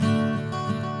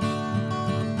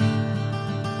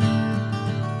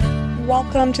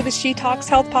welcome to the She Talks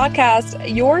Health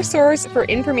podcast, your source for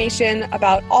information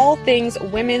about all things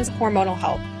women's hormonal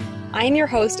health. I am your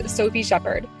host, Sophie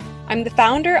Shepard. I'm the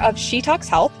founder of She Talks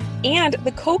Health and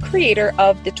the co-creator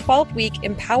of the 12-week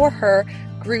Empower Her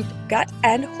group gut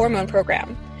and hormone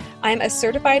program. I'm a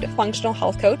certified functional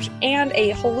health coach and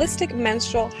a holistic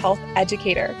menstrual health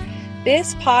educator.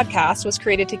 This podcast was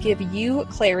created to give you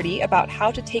clarity about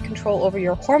how to take control over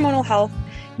your hormonal health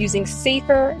using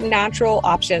safer, natural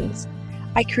options.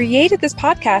 I created this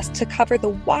podcast to cover the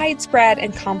widespread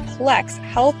and complex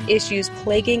health issues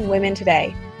plaguing women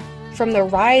today, from the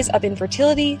rise of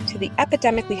infertility to the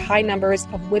epidemically high numbers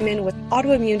of women with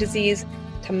autoimmune disease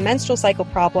to menstrual cycle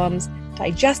problems,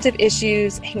 digestive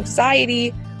issues,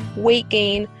 anxiety, weight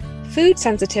gain, food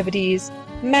sensitivities,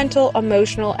 mental,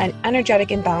 emotional, and energetic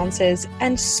imbalances,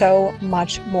 and so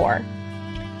much more.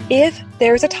 If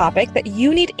there's a topic that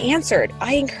you need answered,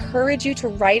 I encourage you to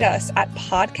write us at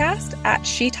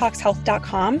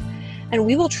podcast@shetalkshealth.com, and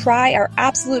we will try our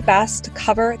absolute best to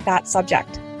cover that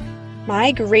subject.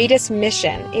 My greatest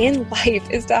mission in life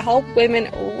is to help women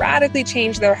radically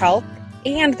change their health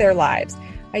and their lives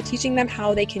by teaching them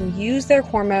how they can use their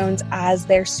hormones as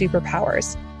their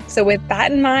superpowers. So with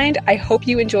that in mind, I hope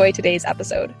you enjoy today's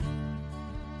episode.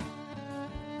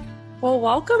 Well,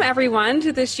 welcome everyone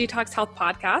to the She Talks Health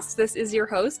podcast. This is your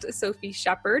host, Sophie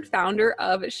Shepard, founder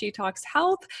of She Talks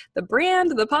Health, the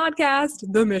brand, the podcast,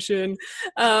 the mission.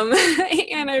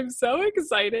 And I'm so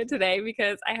excited today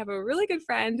because I have a really good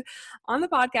friend on the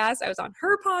podcast. I was on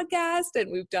her podcast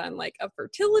and we've done like a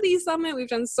fertility summit. We've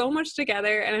done so much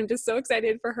together and I'm just so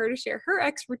excited for her to share her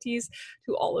expertise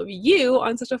to all of you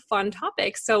on such a fun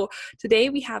topic. So today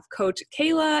we have Coach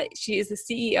Kayla. She is the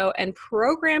CEO and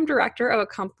program director of a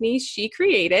company she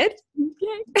created.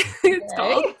 It's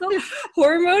called the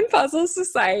Hormone Puzzle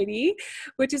Society,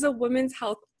 which is a women's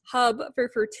health hub for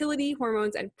fertility,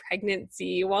 hormones, and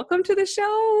pregnancy. Welcome to the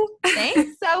show.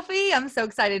 Thanks, Sophie. I'm so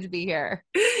excited to be here.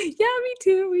 Yeah, me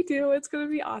too. It's going to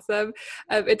be awesome.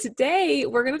 And today,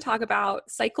 we're going to talk about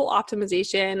cycle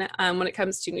optimization when it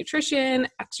comes to nutrition,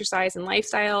 exercise, and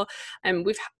lifestyle. And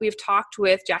we've talked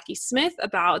with Jackie Smith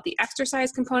about the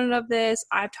exercise component of this.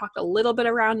 I've talked a little bit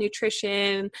around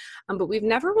nutrition, but we've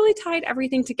never really tied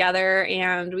everything together.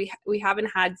 And we haven't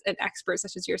had an expert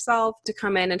such as yourself to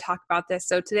come in and talk about this.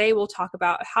 So today we'll talk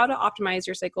about how to optimize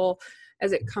your cycle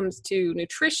as it comes to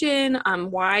nutrition,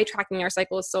 why tracking our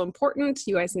cycle is so important.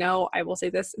 You guys know I will say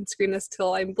this and scream this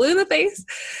till I'm blue in the face.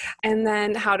 And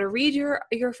then how to read your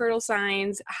fertile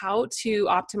signs, how to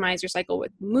optimize your cycle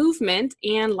with movement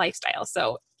and lifestyle.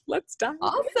 So let's dive in.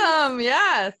 Awesome.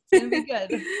 Yes. It's going to be good.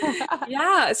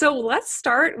 Yeah. So let's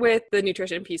start with the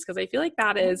nutrition piece because I feel like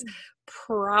that is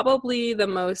probably the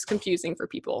most confusing for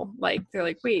people. Like they're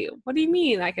like, wait, what do you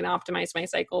mean I can optimize my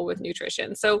cycle with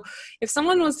nutrition? So if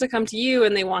someone was to come to you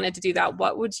and they wanted to do that,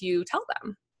 what would you tell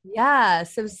them? Yeah.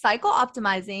 So cycle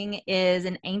optimizing is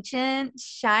an ancient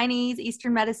Chinese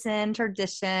Eastern medicine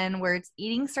tradition where it's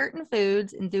eating certain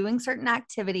foods and doing certain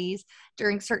activities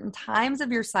during certain times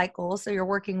of your cycle. So you're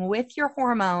working with your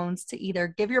hormones to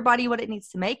either give your body what it needs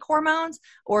to make hormones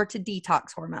or to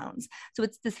detox hormones. So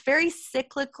it's this very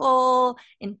cyclical,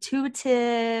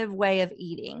 intuitive way of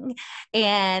eating.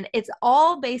 And it's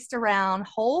all based around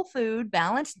whole food,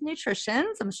 balanced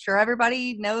nutrition. So I'm sure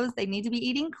everybody knows they need to be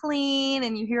eating clean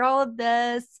and you hear all of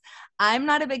this. I'm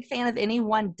not a big fan of any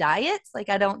one diet. Like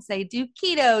I don't say do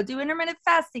keto, do intermittent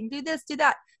fasting, do this, do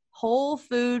that. Whole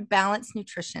food, balanced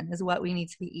nutrition is what we need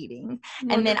to be eating.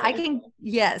 Wonderful. And then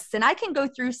I can go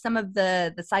through some of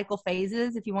the cycle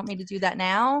phases if you want me to do that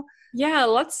now. Yeah,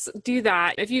 let's do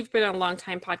that. If you've been a long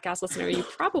time podcast listener, you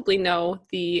probably know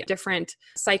the different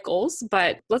cycles,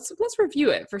 but let's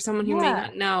review it for someone who may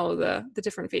not know the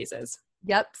different phases.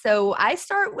 Yep. So I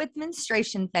start with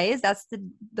menstruation phase. That's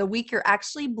the week you're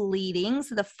actually bleeding.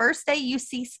 So the first day you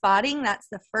see spotting, that's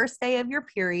the first day of your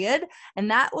period.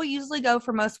 And that will usually go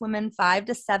for most women 5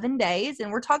 to 7 days.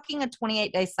 And we're talking a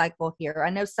 28-day cycle here. I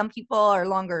know some people are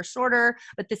longer or shorter,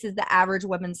 but this is the average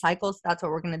women's cycle. So that's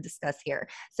what we're going to discuss here.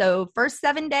 So first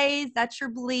 7 days, that's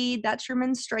your bleed. That's your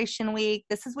menstruation week.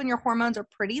 This is when your hormones are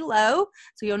pretty low.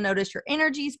 So you'll notice your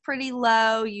energy is pretty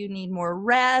low. You need more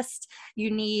rest.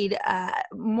 You need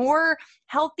more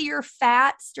healthier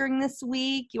fats during this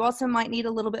week. You also might need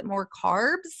a little bit more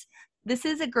carbs This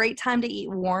is a great time to eat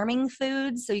warming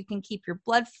foods so you can keep your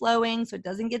blood flowing so it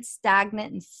doesn't get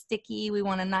stagnant and sticky. We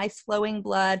want a nice flowing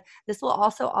blood. This will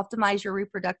also optimize your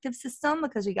reproductive system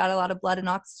because you got a lot of blood and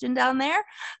oxygen down there.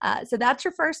 So that's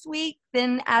your first week.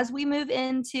 Then as we move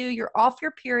into you're off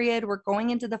your period, we're going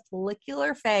into the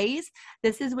follicular phase.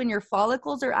 This is when your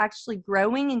follicles are actually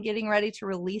growing and getting ready to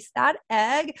release that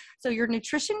egg. So your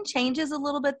nutrition changes a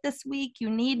little bit this week. You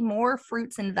need more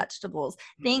fruits and vegetables.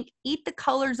 Eat the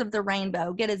colors of the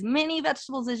rainbow. Get as many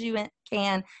vegetables as you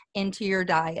can into your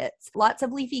diets. Lots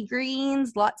of leafy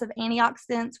greens, lots of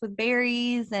antioxidants with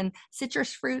berries and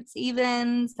citrus fruits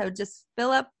even. So just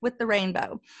fill up with the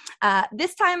rainbow.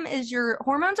 This time is your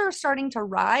hormones are starting to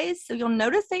rise. So you'll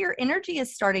notice that your energy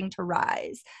is starting to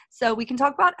rise. So we can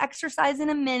talk about exercise in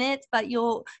a minute, but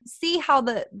you'll see how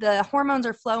the hormones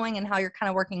are flowing and how you're kind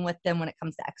of working with them when it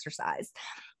comes to exercise.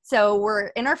 So we're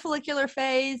in our follicular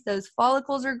phase. Those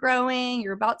follicles are growing.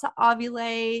 You're about to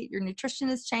ovulate. Your nutrition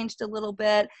has changed a little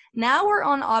bit. Now we're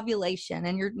on ovulation,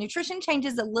 and your nutrition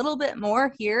changes a little bit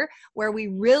more here where we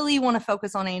really want to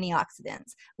focus on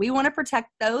antioxidants. We want to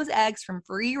protect those eggs from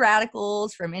free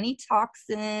radicals, from any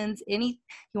toxins, you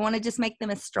want to just make them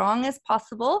as strong as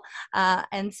possible.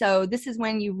 And so this is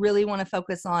when you really want to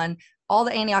focus on all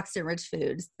the antioxidant rich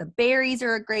foods. The berries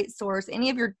are a great source. Any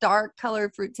of your dark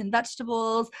colored fruits and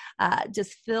vegetables,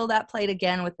 just fill that plate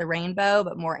again with the rainbow,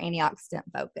 but more antioxidant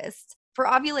focused. For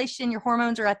ovulation, your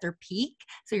hormones are at their peak.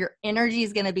 So your energy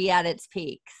is going to be at its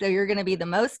peak. So you're going to be the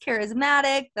most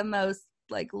charismatic, the most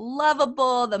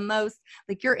lovable, the most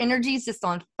your energy is just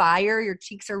on fire. Your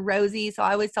cheeks are rosy. So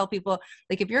I always tell people,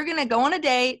 if you're going to go on a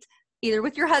date, either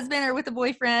with your husband or with a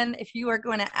boyfriend, if you are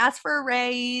going to ask for a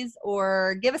raise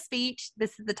or give a speech,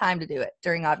 this is the time to do it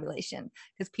during ovulation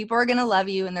because people are going to love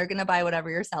you and they're going to buy whatever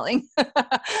you're selling.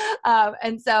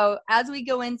 And so as we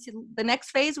go into the next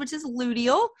phase, which is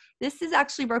luteal, this is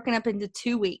actually broken up into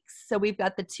 2 weeks. So we've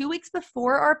got the 2 weeks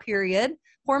before our period.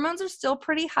 Hormones are still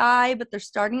pretty high, but they're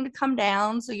starting to come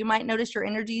down. So you might notice your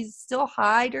energy is still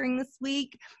high during this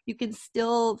week. You can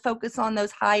still focus on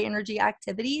those high energy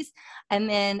activities. And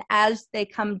then as they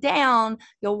come down,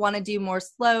 you'll want to do more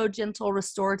slow, gentle,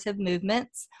 restorative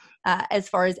movements as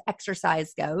far as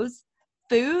exercise goes.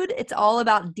 Food, it's all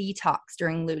about detox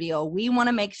during luteal. We want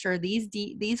to make sure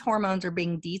these hormones are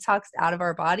being detoxed out of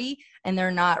our body and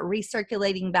they're not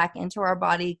recirculating back into our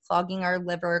body, clogging our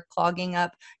liver, clogging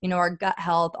up, our gut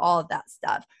health, all of that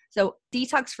stuff. So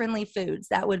detox friendly foods,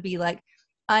 that would be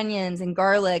onions and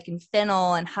garlic and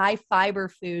fennel and high fiber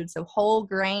foods, so whole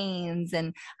grains.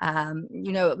 And,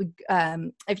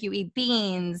 if you eat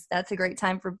beans, that's a great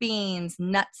time for beans.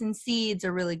 Nuts and seeds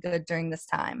are really good during this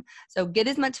time. So get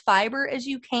as much fiber as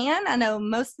you can. I know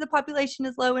most of the population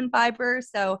is low in fiber,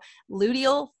 so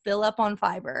luteal, fill up on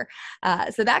fiber.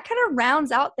 So that kind of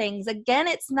rounds out things. Again,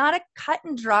 it's not a cut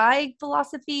and dry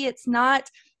philosophy. It's not,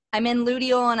 I'm in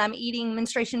luteal and I'm eating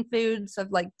menstruation foods. So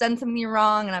I've done something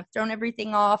wrong and I've thrown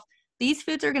everything off. These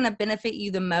foods are going to benefit you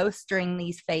the most during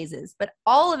these phases, but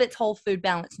all of it's whole food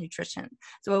balanced nutrition.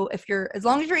 So as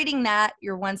long as you're eating that,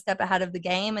 you're one step ahead of the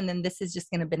game. And then this is just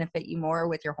going to benefit you more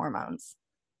with your hormones.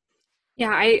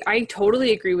 Yeah, I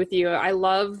totally agree with you. I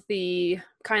love the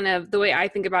way I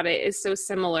think about it is so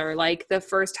similar, the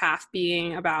first half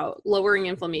being about lowering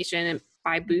inflammation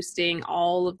by boosting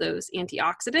all of those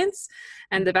antioxidants.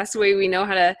 And the best way we know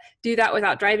how to do that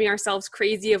without driving ourselves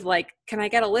crazy of can I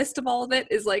get a list of all of it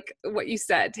is what you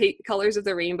said, take colors of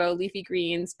the rainbow, leafy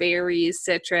greens, berries,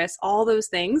 citrus, all those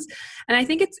things. And I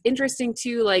think it's interesting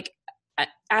too,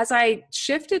 as I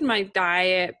shifted my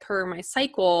diet per my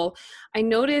cycle, I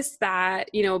noticed that,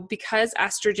 because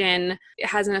estrogen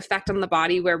has an effect on the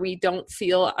body where we don't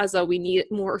feel as though we need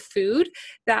more food,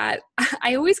 that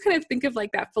I always kind of think of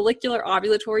that follicular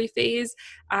ovulatory phase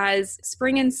as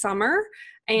spring and summer.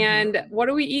 And what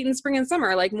do we eat in spring and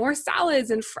summer? More salads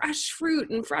and fresh fruit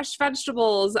and fresh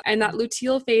vegetables. And that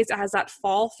luteal phase has that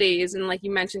fall phase. And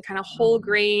you mentioned, kind of whole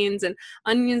grains and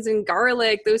onions and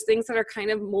garlic, those things that are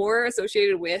kind of more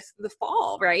associated with the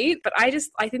fall, right? But I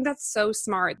think that's so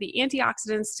smart. The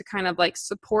antioxidants to kind of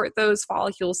support those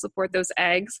follicles, support those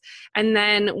eggs. And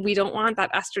then we don't want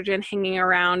that estrogen hanging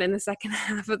around in the second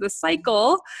half of the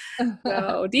cycle.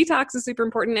 So detox is super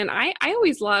important. And I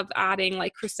always love adding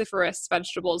cruciferous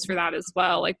vegetables for that as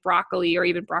well, like broccoli or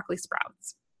even broccoli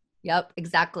sprouts. Yep,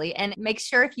 exactly. And make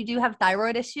sure if you do have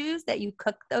thyroid issues that you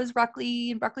cook those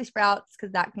broccoli and broccoli sprouts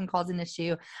because that can cause an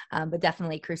issue. But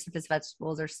definitely cruciferous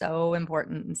vegetables are so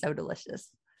important and so delicious.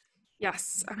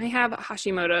 Yes, I have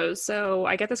Hashimoto's. So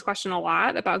I get this question a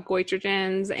lot about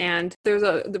goitrogens. And there's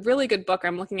the really good book,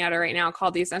 I'm looking at it right now,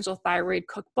 called The Essential Thyroid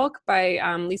Cookbook by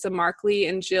Lisa Markley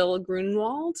and Jill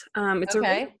Grunwald. It's a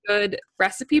really good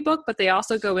recipe book, but they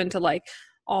also go into like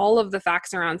all of the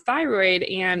facts around thyroid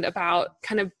and about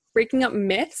kind of breaking up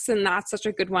myths. And that's such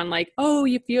a good one. Like, oh,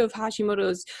 if you have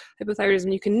Hashimoto's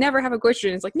hypothyroidism, you can never have a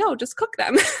goitrogen. It's like, no, just cook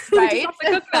them. Right. Just have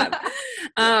to cook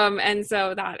them. And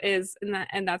so that is,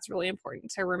 and that's really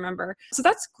important to remember. So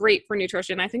that's great for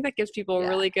nutrition. I think that gives people a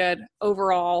really good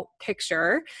overall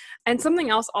picture. And something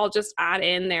else I'll just add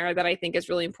in there that I think is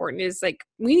really important is like,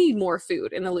 we need more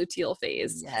food in the luteal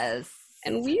phase. Yes.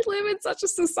 And we live in such a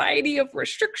society of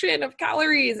restriction of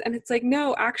calories. And it's like,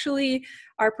 no, actually,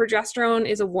 our progesterone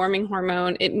is a warming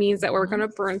hormone. It means that we're going to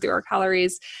burn through our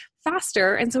calories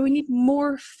faster. And so we need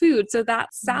more food. So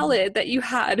that salad that you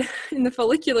had in the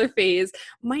follicular phase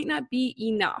might not be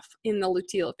enough in the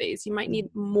luteal phase. You might need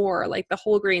more, like the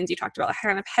whole grains you talked about,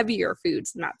 kind of heavier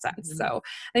foods in that sense. So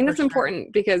I think that's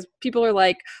important because people are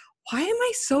like, why am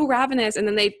I so ravenous? And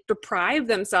then they deprive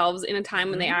themselves in a time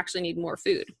when they actually need more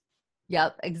food.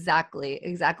 Yep, exactly.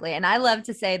 And I love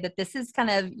to say that this is kind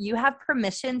of, you have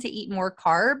permission to eat more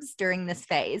carbs during this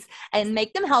phase and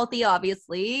make them healthy,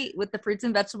 obviously, with the fruits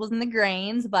and vegetables and the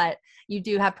grains, but you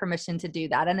do have permission to do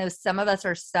that. I know some of us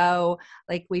are so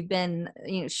like, we've been,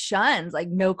 shunned, like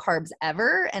no carbs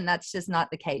ever. And that's just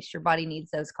not the case. Your body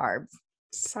needs those carbs.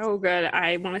 So good.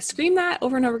 I want to scream that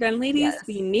over and over again. Ladies,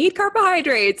 we need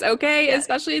carbohydrates, okay?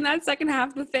 Especially in that second half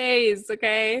of the phase,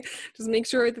 okay? Just make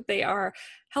sure that they are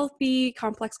healthy,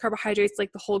 complex carbohydrates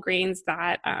like the whole grains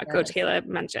that Coach Kayla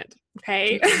mentioned,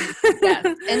 okay? Yes.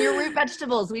 And your root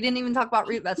vegetables. We didn't even talk about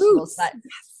root vegetables, but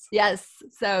yes.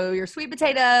 So your sweet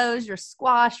potatoes, your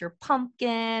squash, your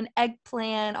pumpkin,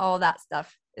 eggplant, all that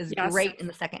stuff is great in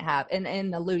the second half and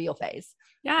in the luteal phase.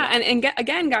 Yeah. And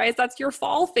again, guys, that's your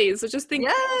fall phase. So just think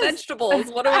vegetables.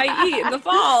 What do I eat in the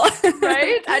fall?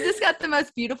 Right? I just got the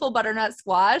most beautiful butternut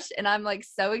squash and I'm like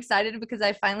so excited because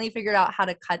I finally figured out how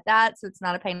to cut that so it's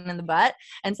not a pain in the butt.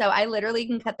 And so I literally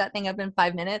can cut that thing up in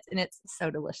 5 minutes and it's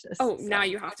so delicious. Oh, so now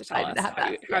you have to tell us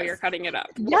how you're cutting it up.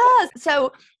 Yes.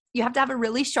 So you have to have a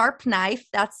really sharp knife.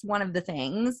 That's one of the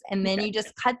things. And then you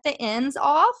just cut the ends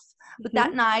off with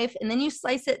that knife and then you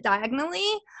slice it diagonally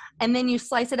and then you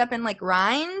slice it up in like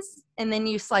rinds and then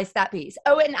you slice that piece.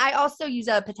 Oh, and I also use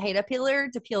a potato peeler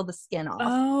to peel the skin off.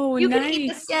 Oh, you can eat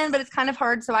the skin, but it's kind of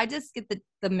hard. So I just get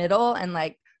the middle and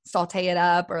like saute it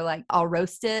up or like I'll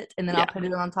roast it and then I'll put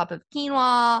it on top of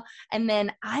quinoa. And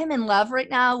then I'm in love right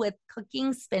now with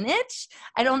cooking spinach.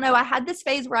 I don't know. I had this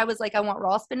phase where I was like, I want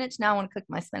raw spinach. Now I want to cook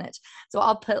my spinach. So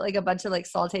I'll put like a bunch of like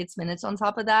sauteed spinach on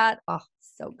top of that. Oh,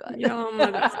 so good. Yum,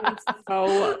 that sounds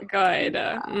so good.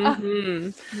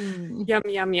 Mm-hmm. Yum,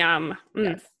 yum, yum.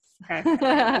 Yes. Okay.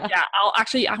 Yeah,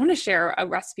 I want to share a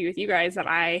recipe with you guys that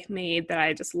I made that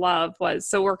I just love.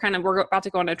 So we're about to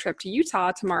go on a trip to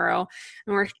Utah tomorrow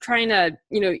and we're trying to,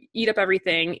 eat up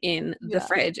everything in the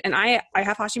fridge. And I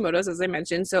have Hashimoto's, as I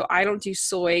mentioned, so I don't do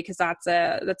soy because that's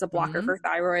a blocker for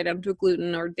thyroid. I don't do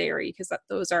gluten or dairy because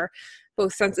those are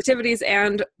both sensitivities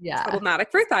and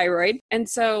problematic for thyroid. And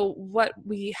so what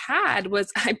we had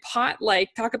was I bought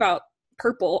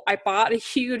a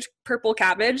huge purple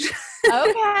cabbage. Okay.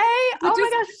 Oh my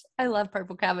gosh. I love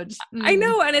purple cabbage. I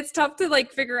know. And it's tough to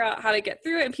like figure out how to get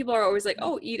through it. And people are always like,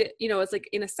 oh, eat it. It's like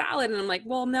in a salad. And I'm like,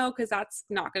 well, no, because that's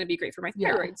not going to be great for my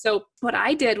thyroid. Yeah. So what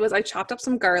I did was I chopped up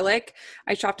some garlic.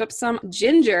 I chopped up some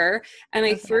ginger and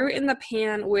I threw it in the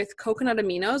pan with coconut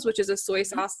aminos, which is a soy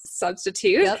sauce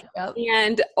substitute. Yep.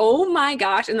 And oh my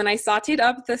gosh. And then I sauteed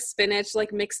up the spinach,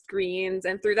 like mixed greens,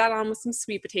 and threw that on with some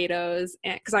sweet potatoes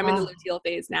because I'm in the luteal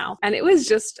phase now. And it was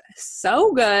just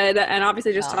so good. And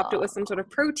obviously just topped it with some sort of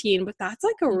protein, but that's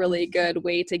like a really good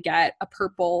way to get a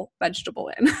purple vegetable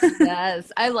in.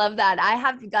 Yes. I love that. I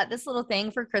have got this little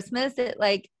thing for Christmas. It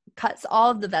like cuts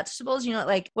all of the vegetables,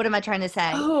 what am I trying to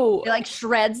say? Oh, it like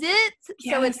shreds it.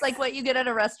 Yes. So it's like what you get at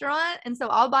a restaurant. And so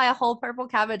I'll buy a whole purple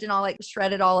cabbage and I'll like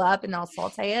shred it all up and I'll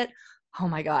saute it. Oh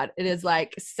my God. It is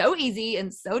like so easy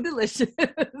and so delicious.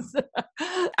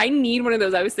 I need one of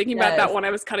those. I was thinking about that when I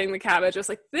was cutting the cabbage. I was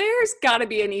like, there's gotta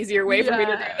be an easier way for me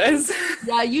to do this.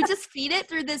 Yeah. You just feed it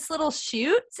through this little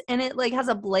chute and it like has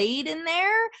a blade in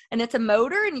there and it's a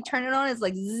motor and you turn it on. It's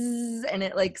like, zzz, and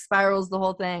it like spirals the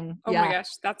whole thing. Oh my gosh.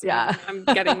 That's amazing. I'm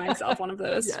getting myself one of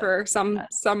those for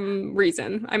some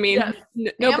reason. I mean,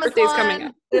 no birthday's coming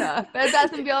up. Yeah. Bed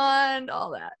Bath and Beyond,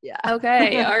 all that. Yeah.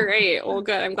 Okay. All right. Well,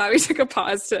 good. I'm glad we took a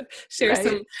pause to share Right.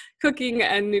 some cooking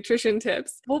and nutrition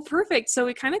tips. Well, perfect. So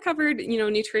we kind of covered,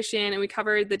 nutrition, and we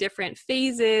covered the different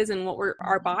phases and what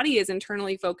our body is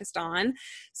internally focused on.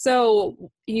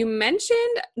 So you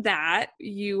mentioned that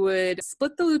you would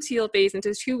split the luteal phase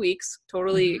into 2 weeks.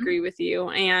 Totally agree with you.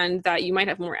 And that you might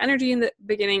have more energy in the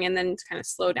beginning and then kind of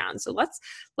slow down. So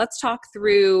let's talk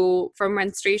through from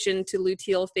menstruation to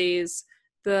luteal phase,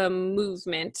 the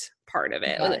movement part of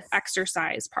it, or the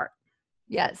exercise part.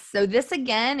 Yes. So this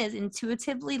again is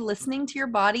intuitively listening to your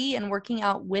body and working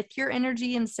out with your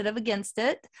energy instead of against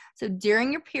it. So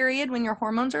during your period, when your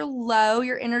hormones are low,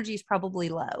 your energy is probably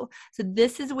low. So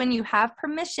this is when you have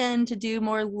permission to do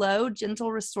more low,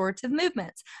 gentle, restorative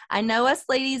movements. I know us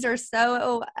ladies are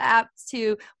so apt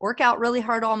to work out really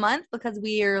hard all month because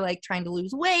we are like trying to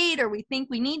lose weight or we think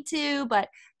we need to, but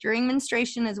during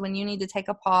menstruation is when you need to take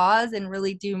a pause and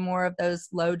really do more of those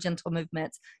low, gentle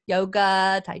movements.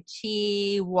 Yoga, Tai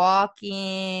Chi,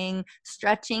 walking,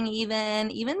 stretching,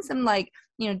 even some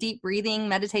deep breathing,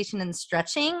 meditation, and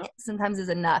stretching sometimes is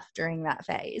enough during that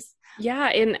phase. Yeah.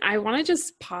 And I want to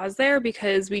just pause there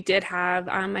because we did have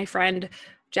my friend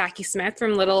Jackie Smith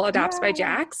from Little Adapts by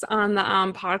Jax on the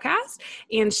podcast,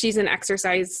 and she's an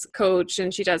exercise coach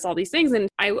and she does all these things. And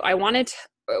I wanted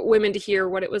women to hear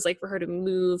what it was like for her to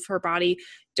move her body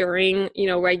during,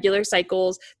 regular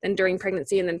cycles, then during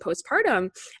pregnancy, and then postpartum.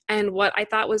 And what I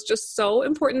thought was just so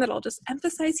important that I'll just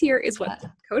emphasize here is what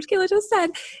Coach Kayla just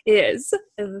said, is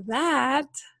that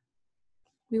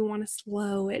we want to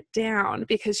slow it down,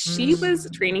 because she was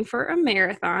training for a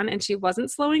marathon and she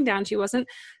wasn't slowing down. She wasn't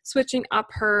switching up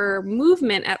her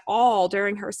movement at all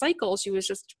during her cycle. She was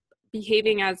just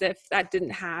behaving as if that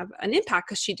didn't have an impact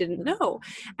because she didn't know.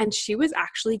 And she was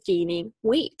actually gaining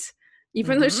weight,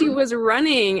 even though she was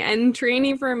running and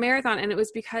training for a marathon. And it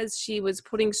was because she was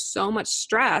putting so much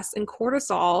stress, and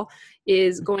cortisol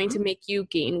is going to make you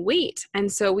gain weight. And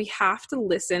so we have to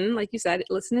listen, like you said,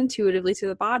 listen intuitively to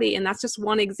the body. And that's just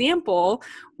one example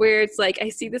where it's like, I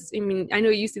see this, I know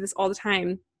you see this all the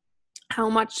time, how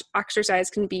much exercise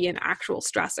can be an actual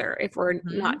stressor. If we're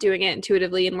not doing it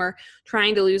intuitively and we're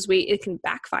trying to lose weight, it can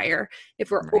backfire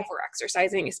if we're over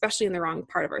exercising, especially in the wrong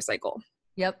part of our cycle.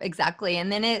 Yep, exactly.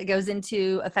 And then it goes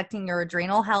into affecting your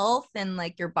adrenal health, and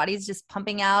like your body's just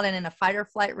pumping out and in a fight or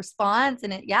flight response.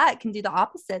 And it can do the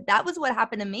opposite. That was what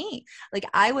happened to me. Like,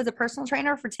 I was a personal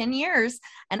trainer for 10 years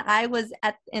and I was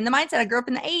in the mindset, I grew up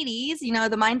in the 80s,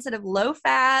 the mindset of low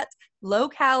fat, low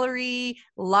calorie,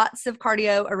 lots of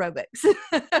cardio aerobics.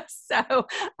 So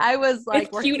I was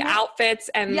like, with cute outfits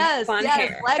and fun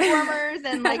hair, leg warmers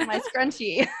and like my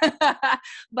scrunchie.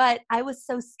 But I was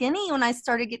so skinny when I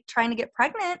started trying to get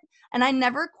pregnant, and I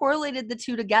never correlated the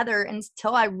two together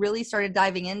until I really started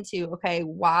diving into, okay,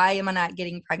 why am I not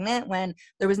getting pregnant when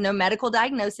there was no medical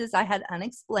diagnosis? I had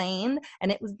unexplained.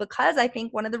 And it was because I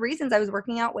think one of the reasons I was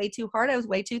working out way too hard, I was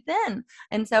way too thin.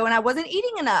 And I wasn't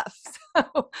eating enough.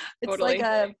 So it's like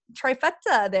a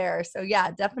trifecta there. So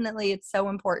yeah, definitely it's so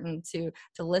important to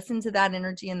listen to that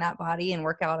energy in that body and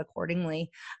work out accordingly,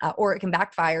 or it can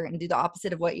backfire and do the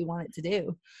opposite of what you want it to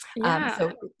do.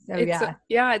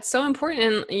 It's so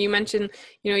important. And you mentioned,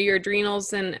 your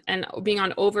adrenals and being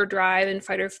on overdrive and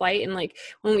fight or flight. And like,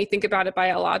 when we think about it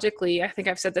biologically, I think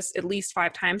I've said this at least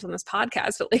 5 times on this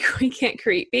podcast, but like, we can't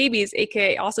create babies,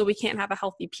 aka also we can't have a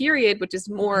healthy period, which is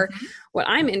more what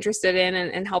I'm interested in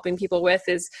and helping people with,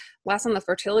 is less on the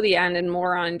fertility end and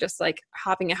more on just like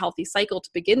having a healthy cycle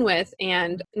to begin with.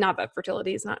 And not that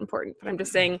fertility is not important, but I'm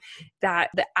just saying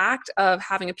that the act of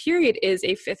having a period is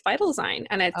a 5th vital sign,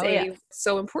 and it's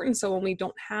so important. So when we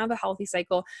don't have a healthy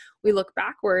cycle, we look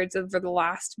backwards over the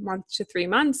last month to 3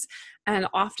 months. And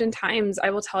oftentimes I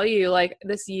will tell you, like,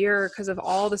 this year, because of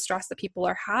all the stress that people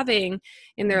are having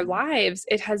in their lives,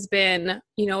 it has been,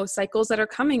 cycles that are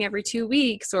coming every 2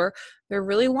 weeks, or they're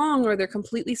really long, or they're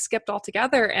completely skipped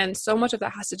altogether. And so much of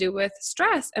that has to do with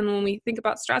stress. And when we think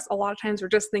about stress, a lot of times we're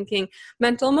just thinking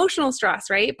mental, emotional stress,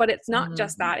 right? But it's not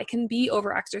just that. It can be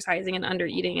over exercising and under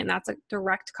eating. And that's a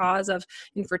direct cause of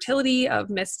infertility, of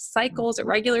missed cycles,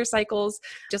 irregular cycles,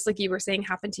 just like you were saying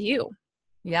happened to you.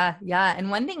 Yeah.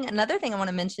 And another thing I want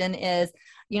to mention is,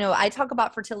 I talk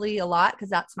about fertility a lot because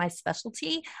that's my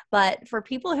specialty, but for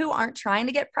people who aren't trying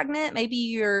to get pregnant, maybe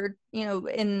you're,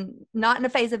 not in a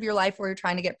phase of your life where you're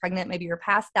trying to get pregnant, maybe you're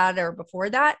past that or before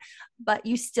that, but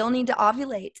you still need to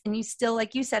ovulate, and you still,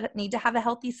 like you said, need to have a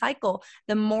healthy cycle.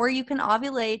 The more you can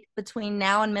ovulate between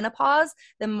now and menopause,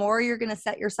 the more you're going to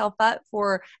set yourself up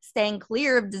for staying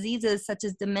clear of diseases such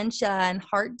as dementia and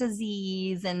heart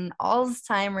disease and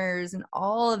Alzheimer's and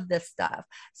all of this stuff.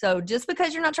 So just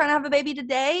because you're not trying to have a baby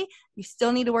today okay, you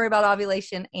still need to worry about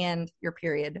ovulation and your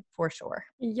period for sure.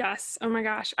 Yes. Oh my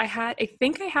gosh. I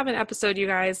think I have an episode, you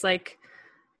guys, like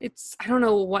I don't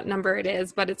know what number it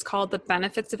is, but it's called The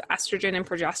Benefits of Estrogen and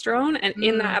Progesterone. And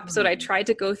in that episode, I tried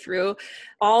to go through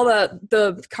all the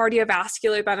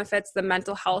cardiovascular benefits, the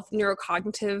mental health,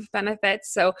 neurocognitive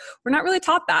benefits. So we're not really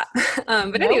taught that.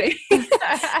 But anyway,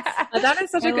 that is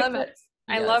such a good book.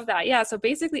 I love that. Yeah. So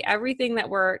basically everything that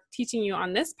we're teaching you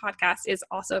on this podcast is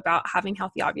also about having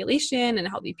healthy ovulation and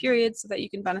healthy periods so that you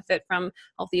can benefit from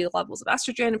healthy levels of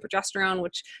estrogen and progesterone,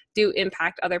 which do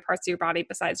impact other parts of your body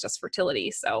besides just fertility.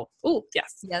 So,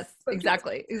 yes. Yes,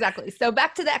 exactly. So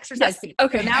back to the exercise piece.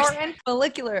 Okay. So now we're in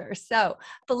follicular. So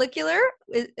follicular,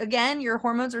 again, your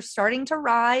hormones are starting to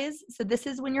rise. So this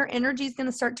is when your energy is going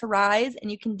to start to rise, and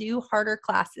you can do harder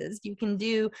classes. You can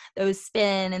do those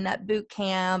spin and that boot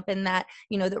camp and that,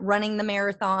 that running the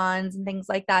marathons and things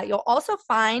like that. You'll also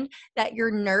find that your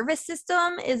nervous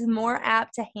system is more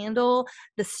apt to handle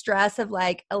the stress of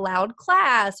like a loud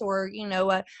class or,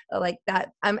 like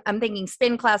that. I'm thinking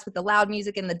spin class with the loud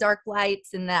music and the dark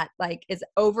lights, and that like is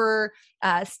over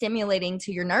stimulating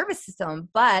to your nervous system.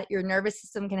 But your nervous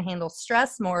system can handle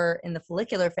stress more in the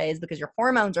follicular phase because your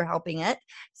hormones are helping it.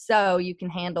 So you can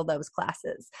handle those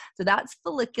classes. So that's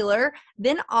follicular.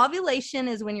 Then ovulation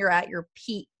is when you're at your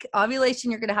peak. Ovulation,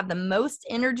 you're going to have the most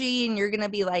energy, and you're going to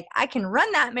be like, I can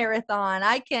run that marathon.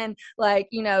 I can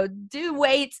do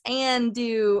weights and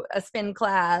do a spin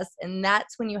class. And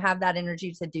that's when you have that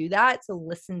energy to do that. So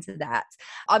listen to that.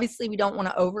 Obviously, we don't want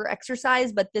to over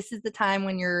exercise, but this is the time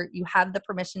when you have the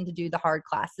permission to do the hard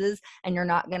classes, and you're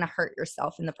not going to hurt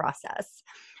yourself in the process.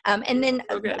 And then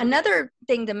another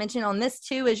thing to mention on this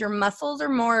too is your muscles are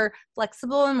more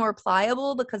flexible and more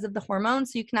pliable because of the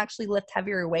hormones. So you can actually lift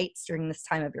heavier weights during this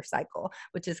time of your cycle,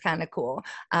 which is kind of cool.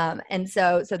 And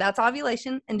so that's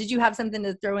ovulation. And did you have something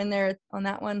to throw in there on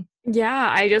that one? Yeah,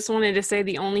 I just wanted to say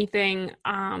the only thing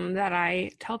that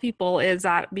I tell people is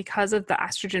that because of the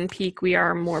estrogen peak, we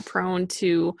are more prone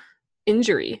to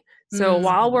injury. So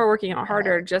while we're working out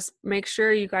harder, just make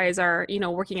sure you guys are,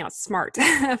 working out smart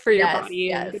for your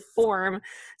body in good form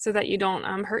so that you don't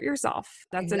hurt yourself.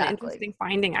 That's an interesting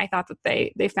finding. I thought that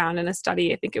they found in a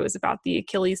study, I think it was about the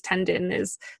Achilles tendon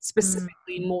is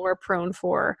specifically more prone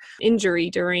for injury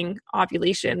during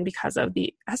ovulation because of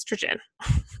the estrogen.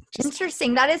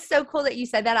 Interesting. That is so cool that you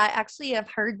said that. I actually have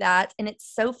heard that. And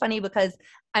it's so funny because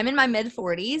I'm in my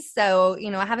mid-40s. So,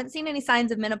 I haven't seen any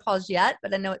signs of menopause yet,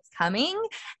 but I know it's coming.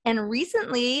 And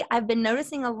recently I've been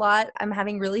noticing a lot. I'm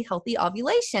having really healthy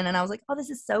ovulation. And I was like, oh, this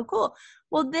is so cool.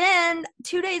 Well, then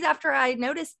 2 days after I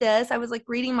noticed this, I was like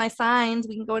reading my signs.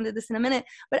 We can go into this in a minute,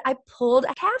 but I pulled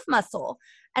a calf muscle.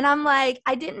 And I'm like,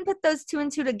 I didn't put those two and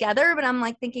two together, but I'm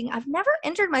like thinking, I've never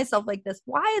injured myself like this.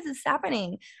 Why is this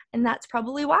happening? And that's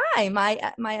probably why my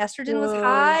estrogen was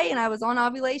high, and I was on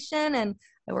ovulation, and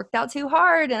I worked out too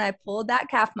hard, and I pulled that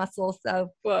calf muscle.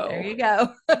 So there you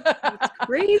go. That's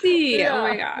crazy. Oh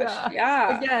my gosh.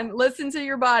 Yeah. Again, listen to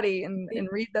your body and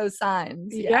read those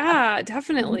signs. Yeah,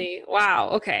 definitely. Wow.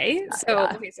 Okay. So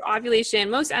ovulation,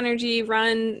 most energy,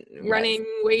 running,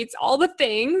 weights, all the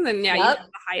things. And you have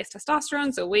the highest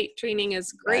testosterone. So weight training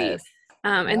is great. Yes.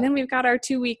 And then we've got our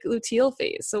 2-week luteal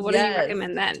phase. So what do you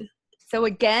recommend then? So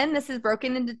again, this is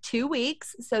broken into 2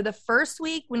 weeks. So the first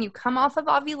week, when you come off of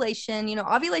ovulation,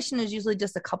 ovulation is usually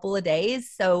just a couple of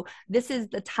days. So this is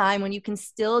the time when you can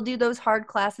still do those hard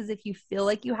classes if you feel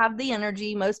like you have the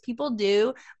energy. Most people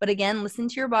do. But again, listen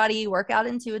to your body, work out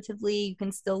intuitively. You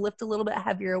can still lift a little bit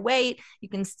heavier weight. You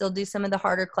can still do some of the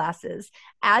harder classes.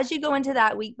 As you go into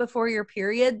that week before your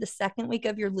period, the second week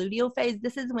of your luteal phase,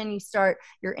 this is when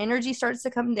your energy starts to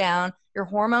come down. Your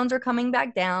hormones are coming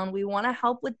back down. We want to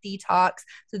help with detox.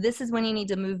 So this is when you need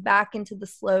to move back into the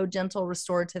slow, gentle,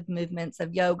 restorative movements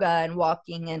of yoga and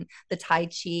walking and the Tai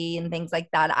Chi and things like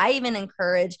that. I even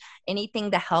encourage anything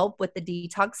to help with the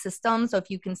detox system. So if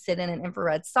you can sit in an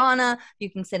infrared sauna, you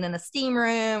can sit in a steam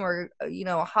room or,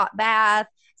 a hot bath,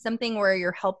 something where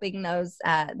you're helping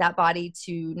that body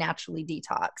to naturally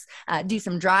detox. Do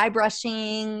some dry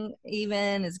brushing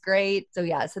even is great. So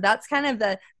so that's kind of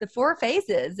the 4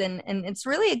 phases. And it's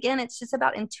really, again, it's just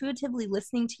about intuitively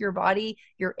listening to your body,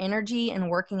 your energy,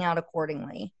 and working out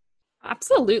accordingly.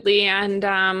 Absolutely. And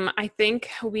I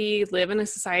think we live in a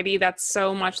society that's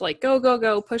so much like go, go,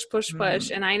 go, push, push,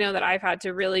 push. And I know that I've had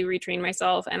to really retrain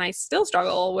myself, and I still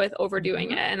struggle with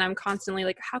overdoing it. And I'm constantly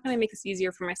like, how can I make this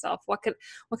easier for myself? What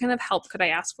kind of help could I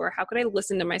ask for? How could I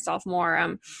listen to myself more?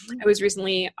 I was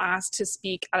recently asked to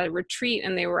speak at a retreat,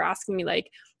 and they were asking me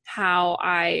like, how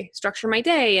I structure my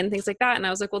day and things like that. And I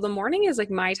was like, well, the morning is like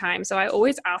my time. So I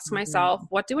always ask myself,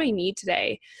 what do I need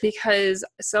today? Because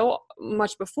so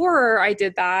much before I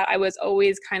did that, I was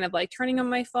always kind of like turning on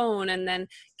my phone and then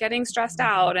getting stressed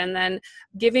out and then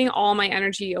giving all my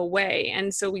energy away.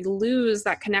 And so we lose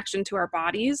that connection to our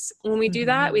bodies. When we do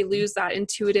that, we lose that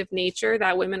intuitive nature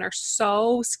that women are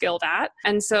so skilled at.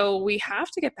 And so we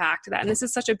have to get back to that. And this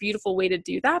is such a beautiful way to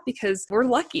do that because we're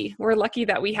lucky. We're lucky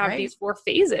that we have these 4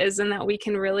 phases and that we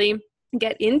can really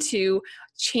get into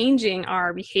changing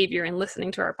our behavior and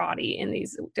listening to our body in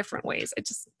these different ways.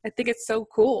 I think it's so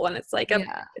cool. And it's like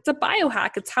it's a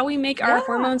biohack. It's how we make our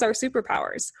hormones our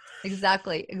superpowers.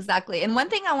 Exactly. And one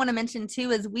thing I want to mention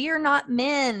too is we are not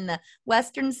men.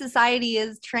 Western society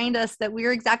has trained us that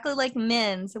we're exactly like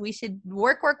men. So we should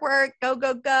work,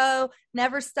 go,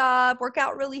 never stop, work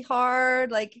out really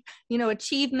hard, like,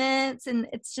 achievements. And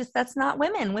it's just, that's not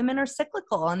women. Women are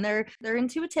cyclical and they're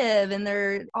intuitive and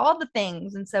they're all the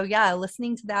things. And so,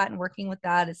 listening to that and working with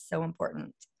that is so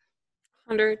important.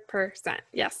 100%.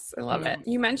 Yes. I love it.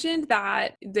 You mentioned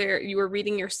that you were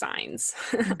reading your signs.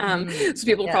 So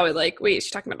people are probably like, wait, is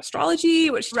she talking about astrology?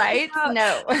 What's she talking about?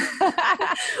 No.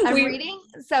 I'm reading.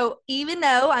 So even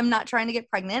though I'm not trying to get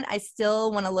pregnant, I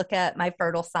still want to look at my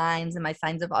fertile signs and my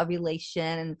signs of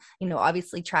ovulation and,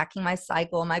 obviously tracking my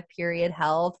cycle, my period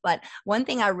health. But one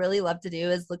thing I really love to do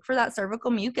is look for that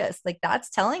cervical mucus. Like that's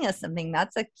telling us something.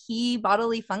 That's a key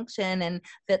bodily function and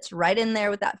fits right in there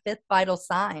with that 5th vital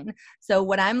sign. So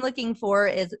what I'm looking for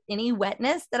is any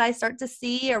wetness that I start to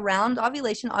see around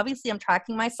ovulation. Obviously, I'm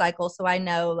tracking my cycle, so I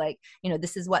know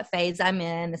this is what phase I'm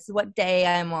in, this is what day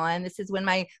I'm on, this is when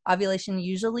my ovulation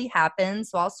usually happens.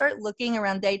 So I'll start looking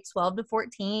around day 12 to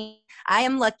 14. I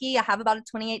am lucky. I have about a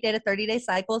 28-day to 30-day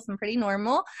cycle, so I'm pretty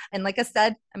normal. And like I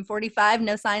said, I'm 45,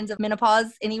 no signs of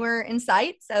menopause anywhere in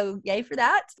sight, so yay for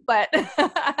that. But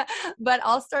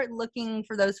I'll start looking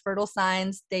for those fertile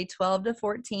signs day 12 to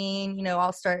 14.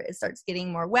 It starts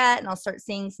getting more wet and I'll start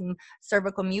seeing some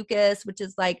cervical mucus, which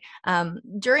is like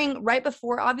right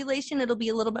before ovulation, it'll be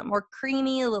a little bit more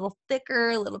creamy, a little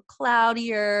thicker, a little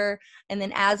cloudier. And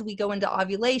then as we go into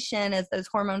ovulation, as those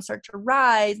hormones start to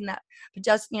rise and that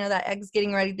that egg's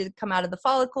getting ready to come out of the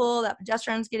follicle, that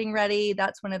progesterone's getting ready,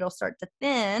 that's when it'll start to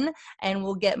thin and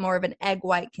we'll get more of an egg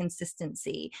white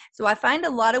consistency. So I find a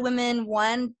lot of women,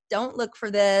 1, don't look for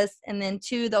this. And then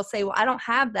 2, they'll say, well, I don't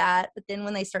have that. But then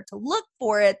when they start to look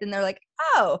for it, then they're like,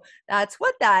 oh, that's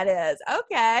what that is.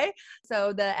 Okay.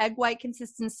 So the egg white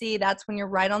consistency, that's when you're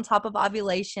right on top of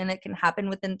ovulation. It can happen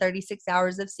within 36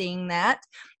 hours of seeing that.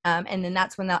 And then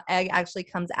that's when the egg actually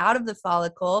comes out of the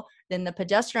follicle. Then the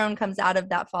progesterone comes out of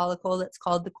that follicle. That's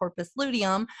called the corpus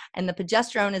luteum. And the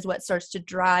progesterone is what starts to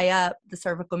dry up the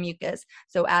cervical mucus.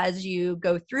 So as you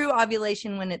go through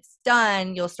ovulation, when it's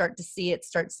done, you'll start to see it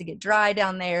starts to get dry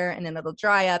down there, and then it'll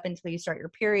dry up until you start your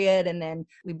period, and then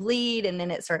we bleed, and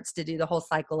then it starts to do the whole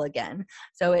cycle again.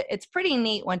 So it's pretty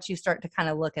neat once you start to kind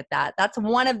of look at that. That's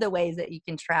one of the ways that you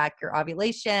can track your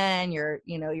ovulation,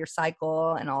 your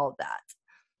cycle, and all of that.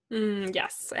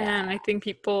 Yes. And I think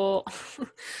people,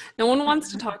 no one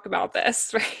wants to talk about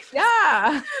this, right?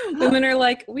 Yeah. Women are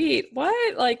like, wait,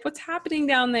 what? Like, what's happening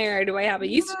down there? Do I have a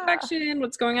yeast infection?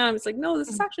 What's going on? It's like, no, this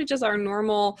is actually just our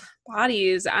normal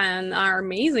bodies and our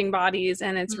amazing bodies.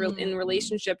 And it's real in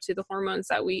relationship to the hormones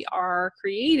that we are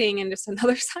creating, and just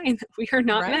another sign that we are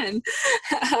not men.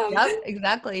 Yep,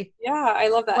 exactly. Yeah. I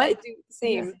love that. I do the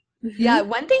same. Yes. Yeah.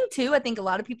 One thing too, I think a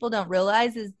lot of people don't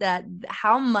realize is that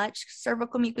how much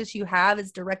cervical mucus you have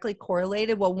is directly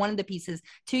correlated. Well, one of the pieces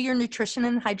to your nutrition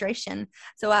and hydration.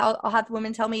 So I'll have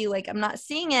women tell me like, I'm not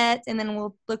seeing it. And then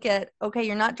we'll look at, okay,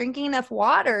 you're not drinking enough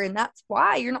water. And that's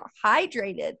why you're not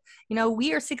hydrated.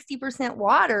 We are 60%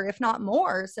 water, if not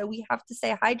more. So we have to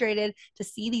stay hydrated to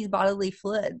see these bodily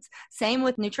fluids. Same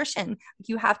with nutrition.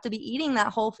 You have to be eating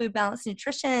that whole food balanced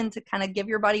nutrition to kind of give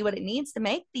your body what it needs to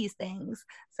make these things.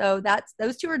 So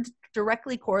those two are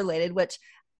directly correlated, which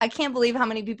I can't believe how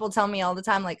many people tell me all the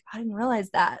time, like, I didn't realize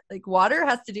that. Like, water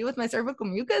has to do with my cervical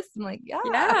mucus. I'm like, yeah.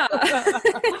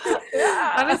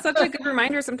 That is such a good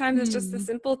reminder. Sometimes it's just the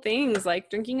simple things like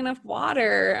drinking enough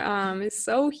water is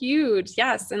so huge.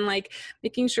 Yes. And like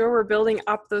making sure we're building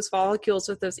up those follicles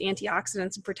with those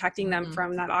antioxidants and protecting them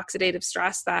from that oxidative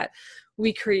stress that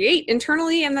we create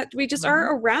internally and that we just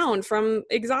are around from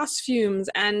exhaust fumes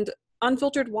and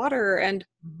unfiltered water and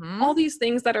all these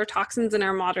things that are toxins in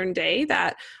our modern day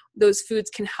that those foods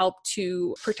can help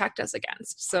to protect us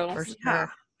against. So for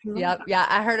sure. Yeah.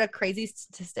 I heard a crazy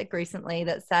statistic recently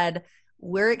that said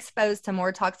we're exposed to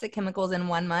more toxic chemicals in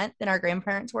 1 month than our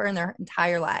grandparents were in their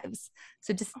entire lives.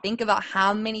 So just think about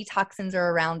how many toxins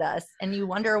are around us, and you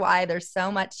wonder why there's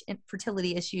so much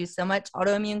infertility issues, so much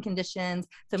autoimmune conditions,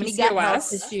 so many gut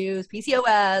health issues,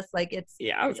 PCOS, like it's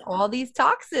all these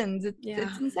toxins.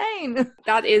 It's insane.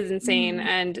 That is insane.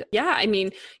 And I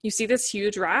mean, you see this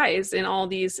huge rise in all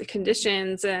these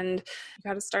conditions, and you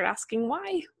got to start asking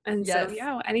why. And so,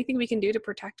 anything we can do to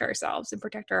protect ourselves and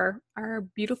protect our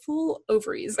beautiful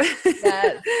ovaries.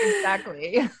 Yes,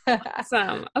 exactly.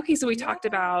 Awesome. Okay. So we talked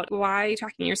about why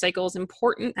tracking your cycle is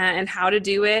important and how to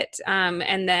do it.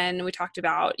 And then we talked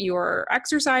about your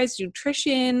exercise,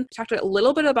 nutrition. We talked a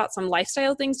little bit about some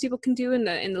lifestyle things people can do in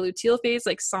the luteal phase,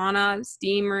 like sauna,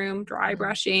 steam room, dry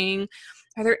brushing.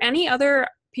 Are there any other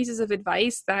pieces of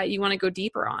advice that you want to go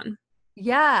deeper on?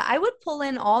 Yeah, I would pull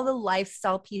in all the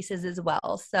lifestyle pieces as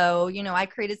well. So, I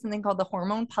created something called the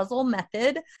hormone puzzle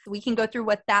method. We can go through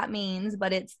what that means,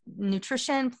 but it's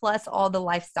nutrition plus all the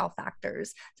lifestyle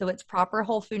factors. So it's proper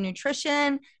whole food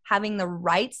nutrition, having the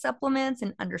right supplements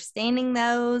and understanding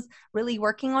those, really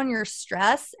working on your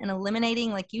stress and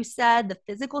eliminating, like you said, the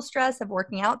physical stress of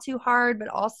working out too hard, but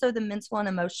also the mental and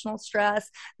emotional stress,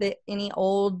 any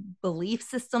old belief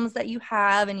systems that you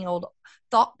have, any old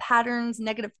thought patterns,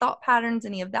 negative thought patterns,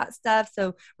 any of that stuff.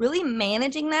 So really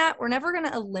managing that. We're never going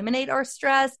to eliminate our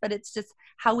stress, but it's just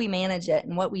how we manage it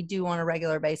and what we do on a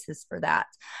regular basis for that.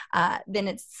 Then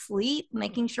it's sleep,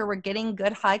 making sure we're getting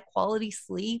good, high quality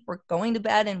sleep. We're going to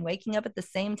bed and waking up at the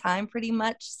same time, pretty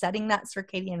much setting that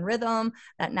circadian rhythm,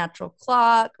 that natural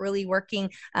clock, really working.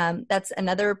 That's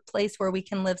another place where we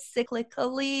can live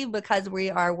cyclically because we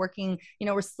are working,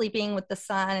 we're sleeping with the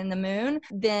sun and the moon.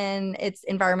 Then it's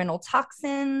environmental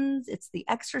toxins, it's the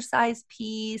exercise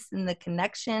piece and the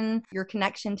connection, your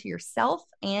connection to yourself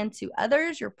and to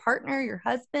others, your partner, your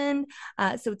husband.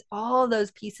 So it's all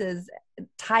those pieces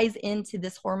ties into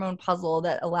this hormone puzzle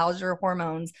that allows your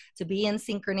hormones to be in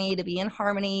synchrony, to be in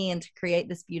harmony, and to create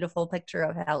this beautiful picture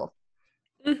of health.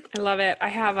 I love it. I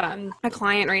have a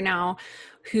client right now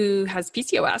who has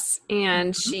PCOS,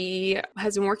 and she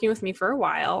has been working with me for a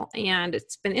while. And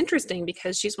it's been interesting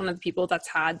because she's one of the people that's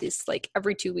had this, like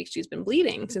every 2 weeks, she's been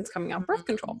bleeding since coming off birth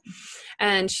control.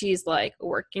 And she's like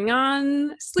working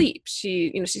on sleep.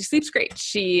 She sleeps great.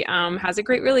 She has a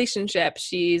great relationship.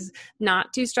 She's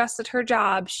not too stressed at her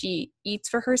job. She eats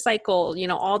for her cycle,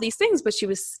 all these things, but she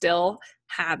was still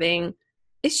having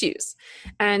issues.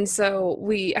 And so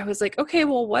I was like, okay,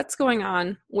 well, what's going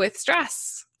on with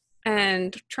stress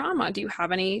and trauma? Do you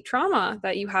have any trauma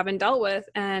that you haven't dealt with?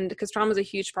 And because trauma is a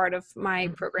huge part of my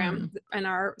program and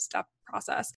our STEP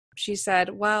process. She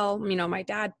said, well, my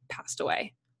dad passed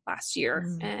away last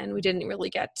year and we didn't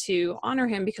really get to honor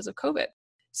him because of COVID.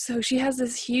 So she has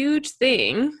this huge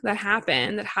thing that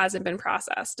happened that hasn't been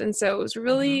processed. And so it was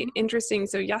really interesting.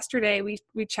 So yesterday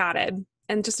we chatted.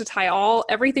 And just to tie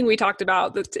everything we talked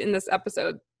about in this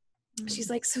episode, she's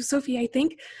like, so Sophie, I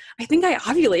think I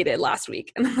ovulated last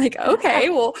week. And I'm like, okay,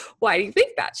 well, why do you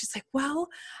think that? She's like, well,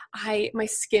 my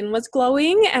skin was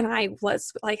glowing and I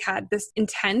was like, had this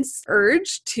intense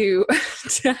urge to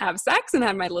have sex and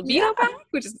had my libido back,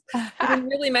 which is, I didn't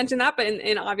really mention that, but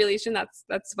in ovulation,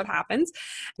 that's what happens,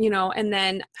 and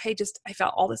then I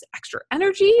felt all this extra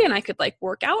energy and I could like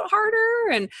work out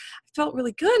harder and I felt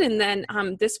really good. And then,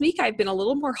 this week I've been a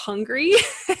little more hungry.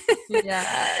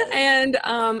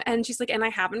 And she's like, and I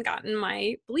haven't gotten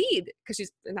my bleed because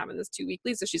she's been having this 2-week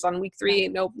bleed. So she's on week 3,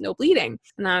 no bleeding.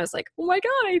 And I was like, oh my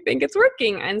God, I think it's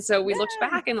working. And so we looked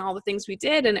back and all the things we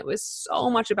did, and it was so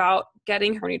much about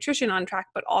getting her nutrition on track,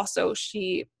 but also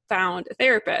she found a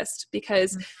therapist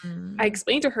because I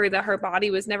explained to her that her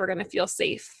body was never going to feel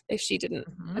safe if she didn't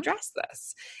address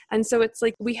this. And so it's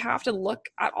like, we have to look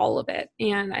at all of it.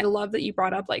 And I love that you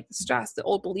brought up like the stress, the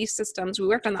old belief systems. We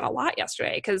worked on that a lot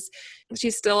yesterday because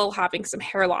she's still having some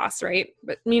hair loss, right?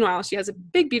 But meanwhile, she has a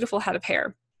big, beautiful head of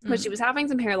hair. But she was having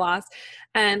some hair loss.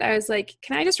 And I was like,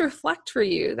 can I just reflect for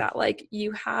you that like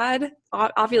you had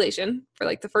ovulation for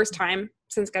like the first time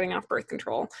since getting off birth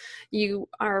control. You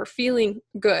are feeling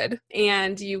good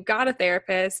and you got a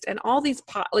therapist and all these,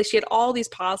 she had all these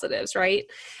positives, right?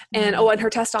 And and her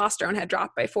testosterone had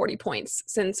dropped by 40 points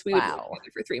since we would be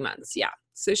together for 3 months. Yeah.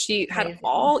 So she had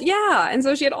and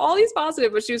so she had all these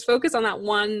positives, but she was focused on that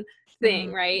one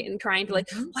thing, right? And trying to like,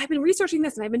 well, I've been researching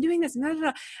this and I've been doing this and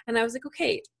I was like,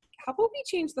 okay, how about we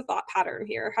change the thought pattern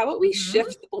here? How about we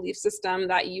shift the belief system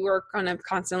that you are going to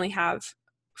constantly have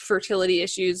fertility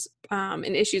issues and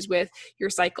issues with your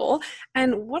cycle?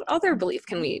 And what other belief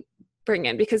can we bring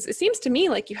in? Because it seems to me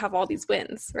like you have all these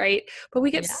wins, right? But we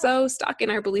get so stuck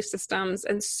in our belief systems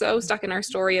and so stuck in our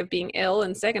story of being ill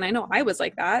and sick. And I know I was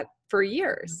like that for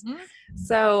years. Mhm.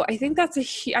 So I think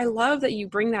I love that you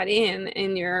bring that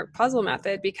in your puzzle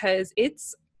method, because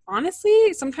it's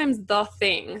honestly sometimes the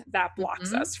thing that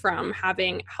blocks Mhm. us from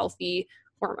having healthy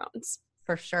hormones.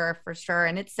 For sure, for sure.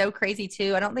 And it's so crazy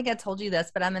too. I don't think I told you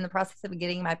this, but I'm in the process of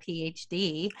getting my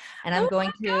PhD, and Oh I'm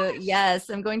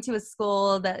going to a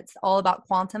school that's all about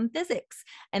quantum physics.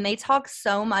 And they talk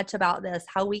so much about this,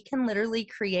 how we can literally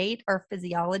create our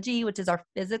physiology, which is our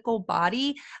physical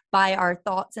body, by our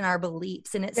thoughts and our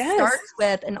beliefs. And it yes. starts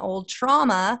with an old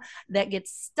trauma that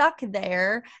gets stuck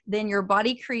there. Then your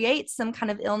body creates some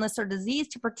kind of illness or disease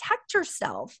to protect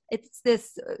yourself. It's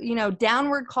this,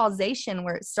 downward causation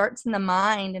where it starts in the mind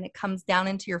and it comes down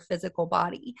into your physical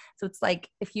body. So it's like,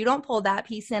 if you don't pull that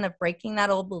piece in of breaking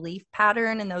that old belief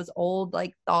pattern and those old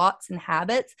like thoughts and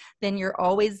habits, then you're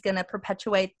always going to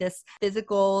perpetuate this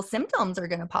physical symptoms are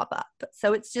going to pop up.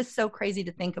 So it's just so crazy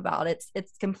to think about. It's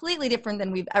completely different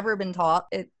than we've ever been taught.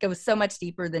 It goes so much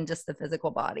deeper than just the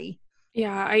physical body.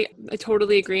 Yeah, I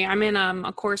totally agree. I'm in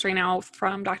a course right now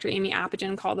from Dr. Amy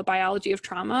Apogen called The Biology of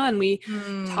Trauma, and we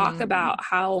talk about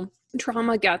how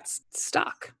trauma gets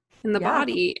stuck in the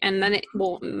body, and then it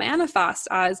will manifest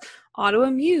as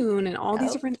autoimmune and all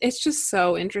these different, it's just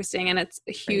so interesting. And it's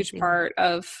a huge part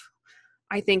of,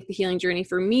 I think, the healing journey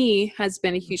for me has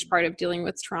been a huge part of dealing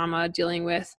with trauma, dealing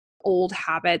with old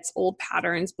habits, old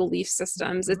patterns, belief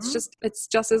systems. It's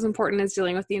just as important as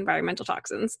dealing with the environmental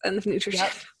toxins and the nutrition.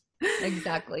 Yep.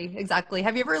 Exactly.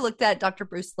 Have you ever looked at Dr.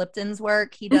 Bruce Lipton's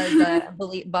work? He does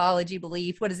biology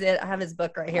belief. What is it? I have his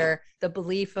book right here. The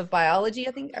Belief of Biology,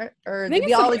 I think, or the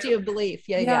Biology of Belief.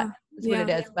 Yeah. That's what it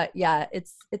is. But yeah,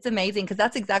 it's amazing, because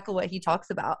that's exactly what he talks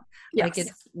about. Yes. Like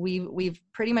we've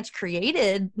pretty much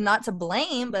created, not to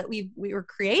blame, but we were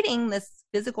creating this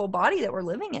physical body that we're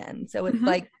living in. So it's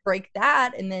like, break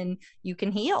that, and then you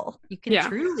can heal. You can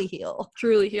truly heal.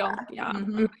 Yeah.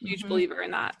 I'm a huge believer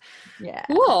in that. Yeah.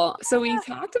 Cool. So we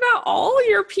talked about all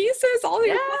your pieces, all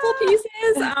your puzzle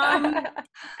pieces.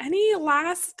 Any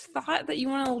last thought that you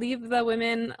want to leave the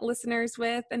women listeners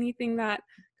with? Anything that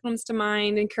comes to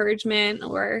mind, encouragement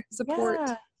or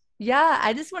support? Yeah,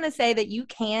 I just want to say that you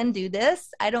can do this.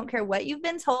 I don't care what you've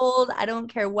been told. I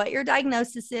don't care what your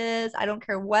diagnosis is. I don't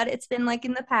care what it's been like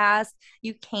in the past.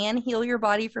 You can heal your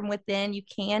body from within. You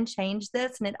can change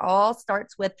this. And it all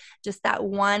starts with just that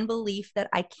one belief that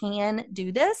I can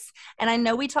do this. And I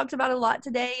know we talked about a lot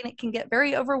today, and it can get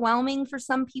very overwhelming for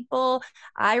some people.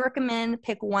 I recommend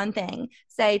pick one thing.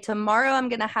 Say, tomorrow I'm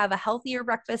going to have a healthier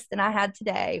breakfast than I had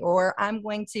today, or I'm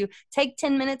going to take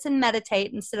 10 minutes and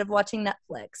meditate instead of watching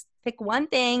Netflix. Pick one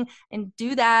thing and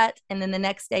do that. And then the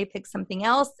next day, pick something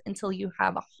else until you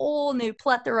have a whole new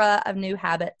plethora of new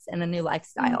habits and a new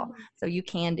lifestyle. So you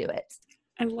can do it.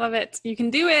 I love it. You can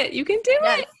do it. You can do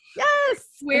it. Yes.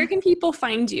 Where can people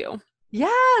find you? Yeah.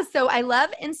 So I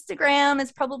love Instagram.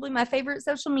 It's probably my favorite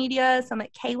social media. So I'm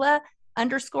at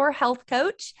Kayla_health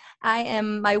coach.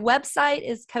 My website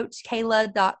is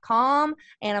coachkayla.com,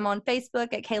 and I'm on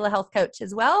Facebook at Kayla Health Coach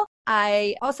as well.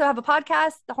 I also have a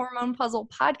podcast, the Hormone Puzzle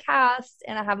Podcast,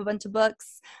 and I have a bunch of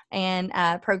books and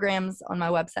programs on my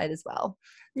website as well.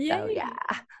 Yay.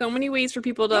 So many ways for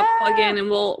people to plug in, and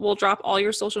we'll drop all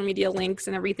your social media links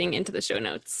and everything into the show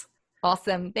notes.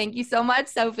 Awesome. Thank you so much,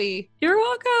 Sophie. You're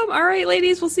welcome. All right,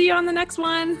 ladies, we'll see you on the next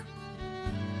one.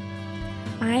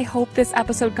 I hope this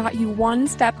episode got you one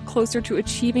step closer to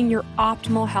achieving your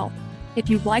optimal health. If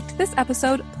you liked this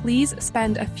episode, please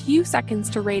spend a few seconds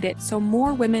to rate it so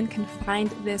more women can find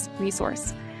this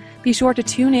resource. Be sure to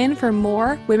tune in for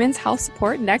more women's health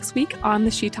support next week on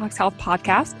the She Talks Health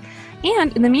podcast.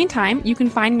 And in the meantime, you can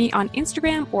find me on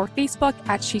Instagram or Facebook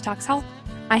at She Talks Health.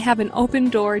 I have an open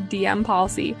door DM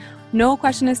policy. No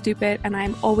question is stupid, and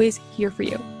I'm always here for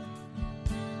you.